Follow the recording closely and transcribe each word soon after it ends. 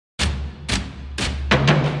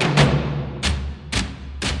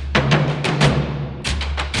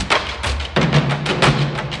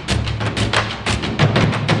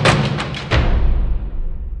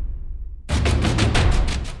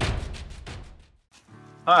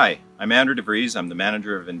Hi, I'm Andrew DeVries. I'm the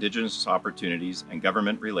Manager of Indigenous Opportunities and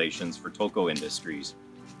Government Relations for Tolko Industries.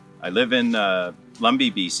 I live in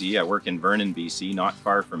Lumby, BC. I work in Vernon, BC, not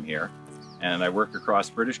far from here. And I work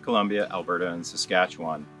across British Columbia, Alberta, and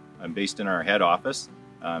Saskatchewan. I'm based in our head office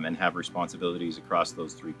and have responsibilities across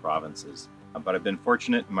those three provinces. But I've been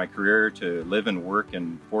fortunate in my career to live and work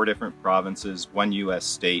in 4 different provinces, 1 U.S.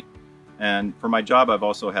 state. And for my job, I've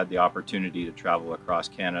also had the opportunity to travel across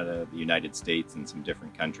Canada, the United States, and some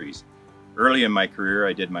different countries. Early in my career,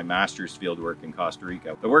 I did my master's fieldwork in Costa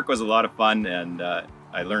Rica. The work was a lot of fun, and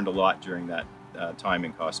I learned a lot during that time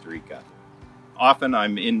in Costa Rica. Often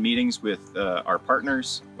I'm in meetings with our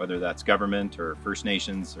partners, whether that's government or First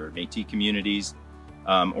Nations or Métis communities,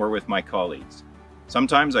 or with my colleagues.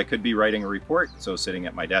 Sometimes I could be writing a report, so sitting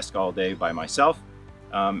at my desk all day by myself.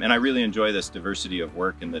 And I really enjoy this diversity of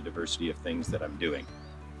work and the diversity of things that I'm doing.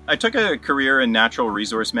 I took a career in natural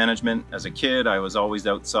resource management. As a kid, I was always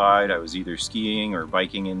outside. I was either skiing or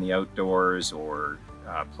biking in the outdoors or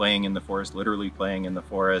playing in the forest, literally playing in the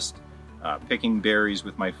forest, picking berries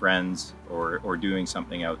with my friends or doing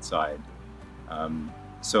something outside.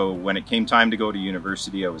 So when it came time to go to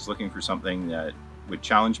university, I was looking for something that would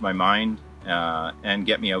challenge my mind and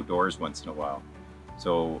get me outdoors once in a while.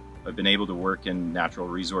 So I've been able to work in natural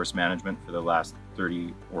resource management for the last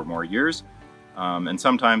 30 or more years. And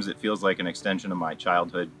sometimes it feels like an extension of my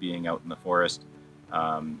childhood being out in the forest.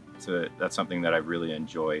 So that's something that I've really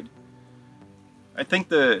enjoyed. I think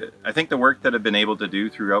the work that I've been able to do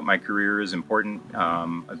throughout my career is important.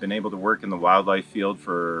 I've been able to work in the wildlife field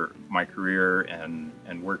for my career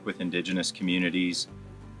and work with Indigenous communities.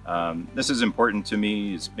 This is important to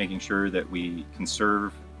me, is making sure that we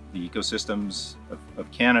conserve the ecosystems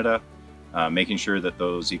of Canada, making sure that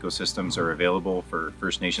those ecosystems are available for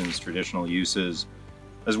First Nations traditional uses,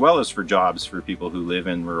 as well as for jobs for people who live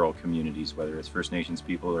in rural communities, whether it's First Nations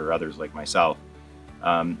people or others like myself.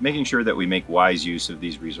 Making sure that we make wise use of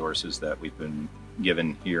these resources that we've been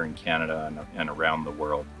given here in Canada and around the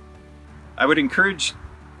world. I would encourage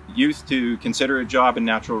youth to consider a job in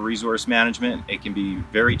natural resource management. It can be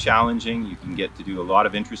very challenging. You can get to do a lot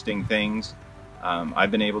of interesting things. I've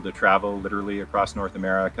been able to travel literally across North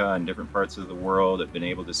America and different parts of the world. I've been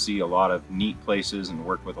able to see a lot of neat places and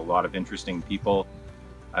work with a lot of interesting people.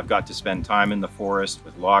 I've got to spend time in the forest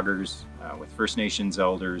with loggers, with First Nations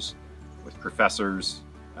elders, with professors,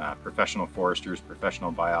 professional foresters,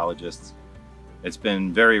 professional biologists. It's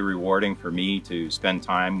been very rewarding for me to spend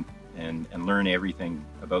time and learn everything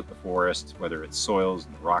about the forest, whether it's soils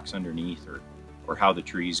and the rocks underneath or how the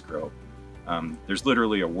trees grow. There's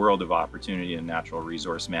literally a world of opportunity in natural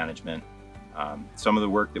resource management. Some of the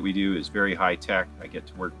work that we do is very high tech. I get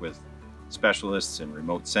to work with specialists in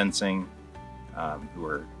remote sensing who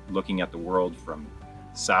are looking at the world from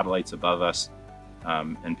satellites above us,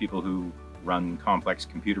 and people who run complex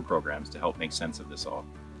computer programs to help make sense of this all.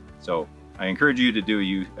 So I encourage you to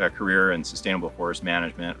do a career in sustainable forest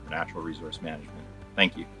management or natural resource management.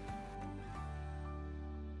 Thank you.